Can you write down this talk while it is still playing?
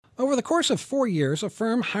Over the course of 4 years, a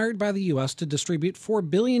firm hired by the U.S. to distribute $4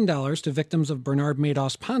 billion to victims of Bernard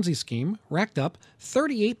Madoff's Ponzi scheme racked up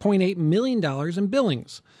 $38.8 million in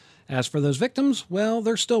billings. As for those victims, well,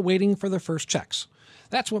 they're still waiting for their first checks.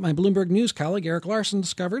 That's what my Bloomberg News colleague Erik Larson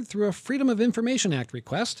discovered through a Freedom of Information Act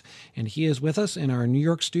request, and he is with us in our New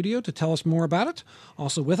York studio to tell us more about it.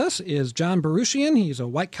 Also with us is Jon Barooshian. He's a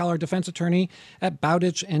white-collar defense attorney at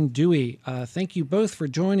Bowditch and Dewey. Thank you both for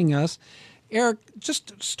joining us. Erik,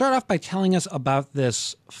 just start off by telling us about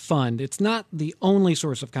this fund. It's not the only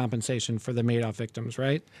source of compensation for the Madoff victims,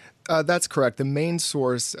 right? That's correct. The main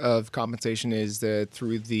source of compensation is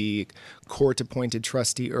through the court-appointed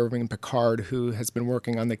trustee Irving Picard, who has been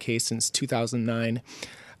working on the case since 2009.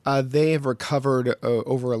 They have recovered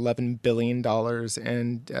over $11 billion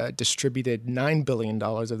and distributed $9 billion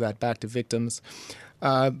of that back to victims.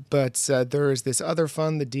 But there is this other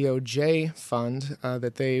fund, the DOJ fund,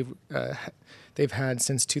 that they've had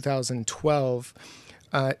since 2012.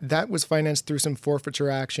 That was financed through some forfeiture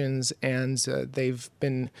actions, and they've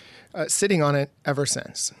been sitting on it ever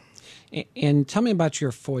since. And tell me about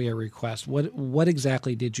your FOIA request. What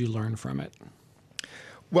exactly did you learn from it?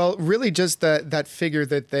 Well, really just that figure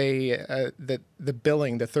that that the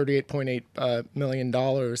billing, the $38.8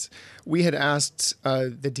 million, we had asked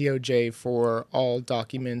the DOJ for all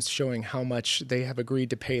documents showing how much they have agreed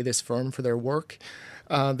to pay this firm for their work.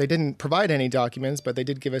 They didn't provide any documents, but they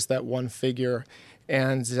did give us that one figure.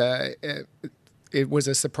 And it was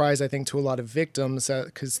a surprise, I think, to a lot of victims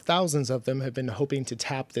because thousands of them have been hoping to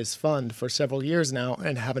tap this fund for several years now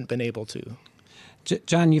and haven't been able to.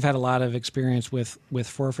 Jon, you've had a lot of experience with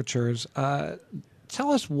forfeitures.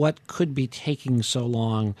 Tell us what could be taking so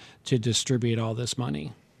long to distribute all this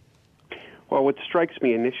money. Well, what strikes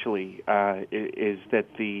me initially is that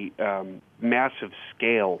the massive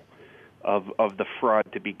scale of the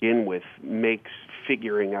fraud to begin with makes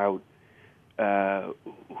figuring out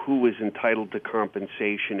who is entitled to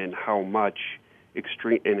compensation and how much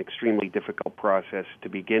an extremely difficult process to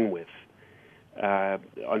begin with.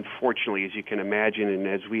 Unfortunately, as you can imagine, and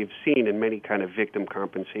as we have seen in many kind of victim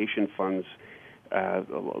compensation funds,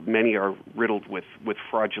 many are riddled with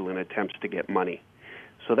fraudulent attempts to get money.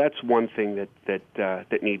 So that's one thing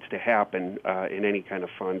that needs to happen in any kind of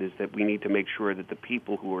fund, is that we need to make sure that the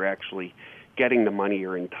people who are actually getting the money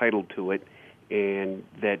are entitled to it, and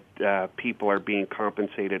that people are being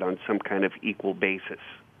compensated on some kind of equal basis.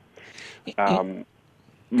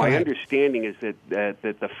 My understanding is that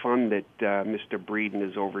the fund that Mr. Breeden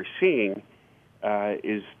is overseeing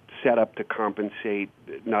is set up to compensate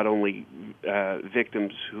not only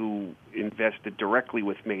victims who invested directly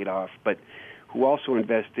with Madoff, but who also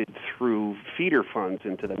invested through feeder funds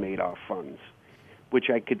into the Madoff funds, which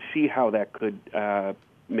I could see how that could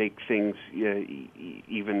make things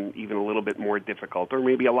even a little bit more difficult, or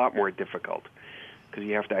maybe a lot more difficult, because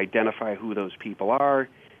you have to identify who those people are.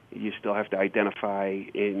 You still have to identify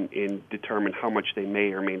and determine how much they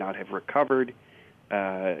may or may not have recovered.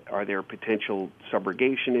 Are there potential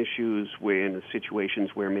subrogation issues in situations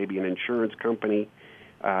where maybe an insurance company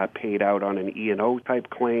paid out on an E&O type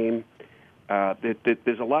claim?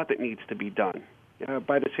 There's a lot that needs to be done.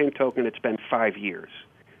 By the same token, it's been 5 years,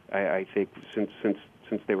 I think, since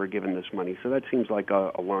they were given this money. So that seems like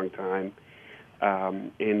a long time.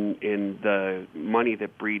 In the money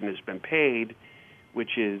that Breeden has been paid,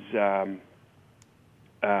 which is, I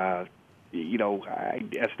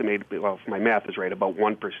estimate, well, if my math is right, about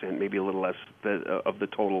 1%, maybe a little less of the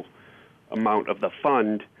total amount of the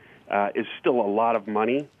fund, is still a lot of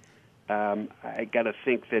money. I got to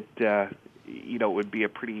think that, it would be a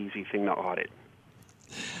pretty easy thing to audit.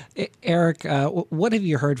 Erik, what have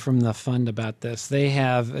you heard from the fund about this? They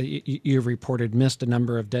have, you've reported, missed a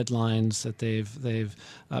number of deadlines that they've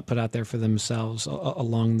put out there for themselves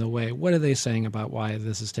along the way. What are they saying about why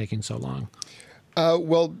this is taking so long?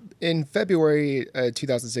 Well, in February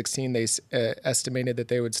 2016, they estimated that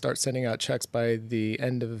they would start sending out checks by the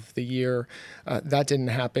end of the year. That didn't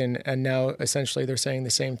happen, and now essentially they're saying the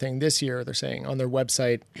same thing this year. They're saying on their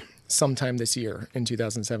website sometime this year in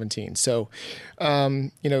 2017. So,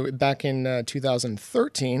 back in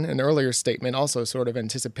 2013, an earlier statement also sort of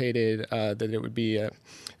anticipated that it would be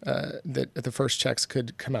that the first checks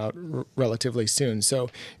could come out relatively soon. So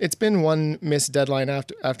it's been one missed deadline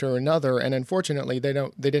after another, and unfortunately, they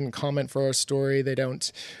didn't comment for our story. They don't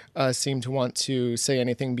seem to want to say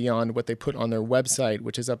anything beyond what they put on their website,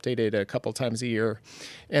 which is updated a couple times a year.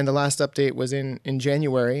 And the last update was in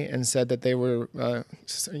January, and said that they were,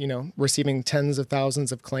 receiving tens of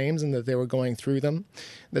thousands of claims and that they were going through them,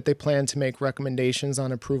 that they plan to make recommendations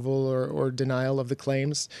on approval or denial of the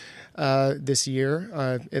claims this year,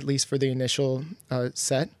 at least for the initial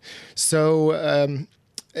set. So,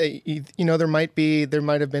 there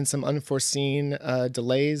might have been some unforeseen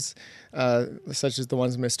delays, such as the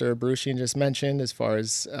ones Mr. Barooshian just mentioned, as far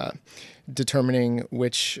as determining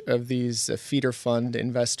which of these feeder fund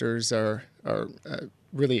investors are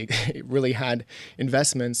really had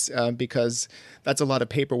investments, because that's a lot of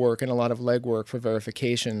paperwork and a lot of legwork for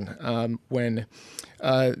verification. When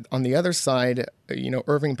on the other side,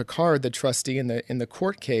 Irving Picard, the trustee in the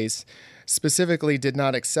court case, specifically did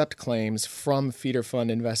not accept claims from feeder fund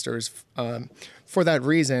investors for that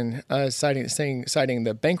reason, citing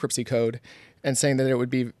the bankruptcy code and saying that it would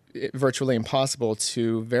be virtually impossible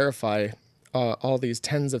to verify all these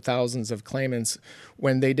tens of thousands of claimants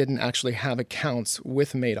when they didn't actually have accounts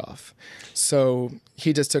with Madoff. So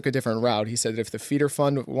he just took a different route. He said that if the feeder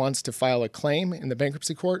fund wants to file a claim in the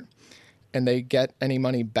bankruptcy court and they get any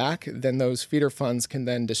money back, then those feeder funds can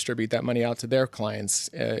then distribute that money out to their clients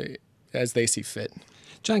as they see fit.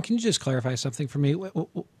 Jon, can you just clarify something for me?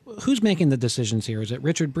 Who's making the decisions here? Is it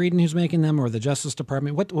Richard Breeden who's making them, or the Justice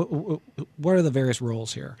Department? What are the various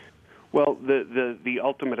roles here? Well, the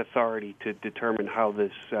ultimate authority to determine how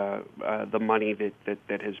this the money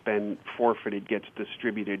that has been forfeited gets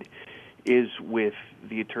distributed is with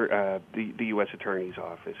the U.S. Attorney's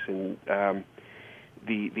Office, and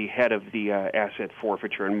the head of the Asset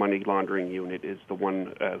Forfeiture and Money Laundering Unit is the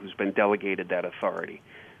one who's been delegated that authority.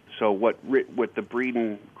 So what the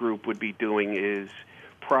Breeden group would be doing is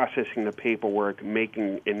processing the paperwork,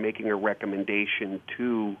 making a recommendation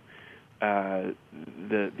to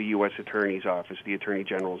the U.S. Attorney's Office, the Attorney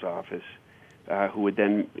General's office, who would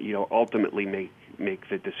then ultimately make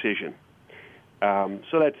the decision.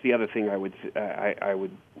 So that's the other thing I would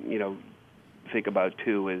think about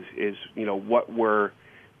too is what were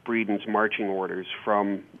Breeden's marching orders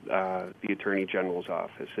from the Attorney General's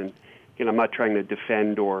office. And I'm not trying to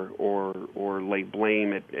defend or lay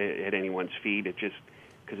blame at anyone's feet. It just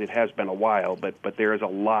because it has been a while, but there is a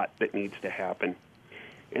lot that needs to happen.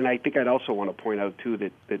 And I think I'd also want to point out too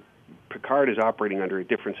that Picard is operating under a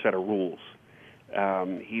different set of rules.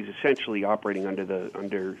 He's essentially operating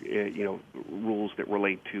under rules that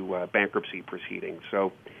relate to bankruptcy proceedings.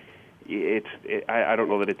 So I don't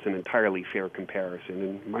know that it's an entirely fair comparison.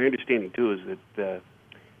 And my understanding too is that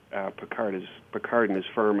Picard and his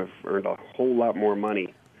firm have earned a whole lot more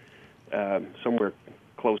money, somewhere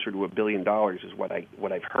closer to $1 billion is what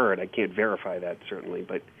I've heard. I can't verify that certainly,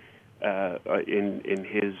 but in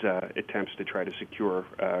his attempts to try to secure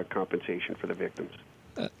compensation for the victims.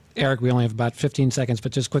 Erik, we only have about 15 seconds,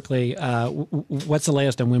 but just quickly, what's the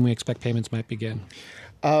latest on when we expect payments might begin?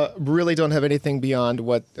 Really don't have anything beyond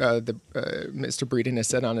what Mr. Breeden has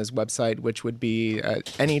said on his website, which would be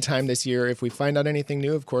any time this year. If we find out anything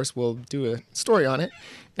new, of course, we'll do a story on it,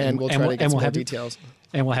 and we'll try to get some more details.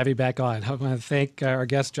 And we'll have you back on. I want to thank our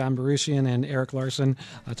guests, Jon Barooshian and Erik Larson,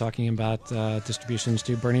 talking about distributions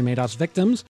to Bernie Madoff's victims.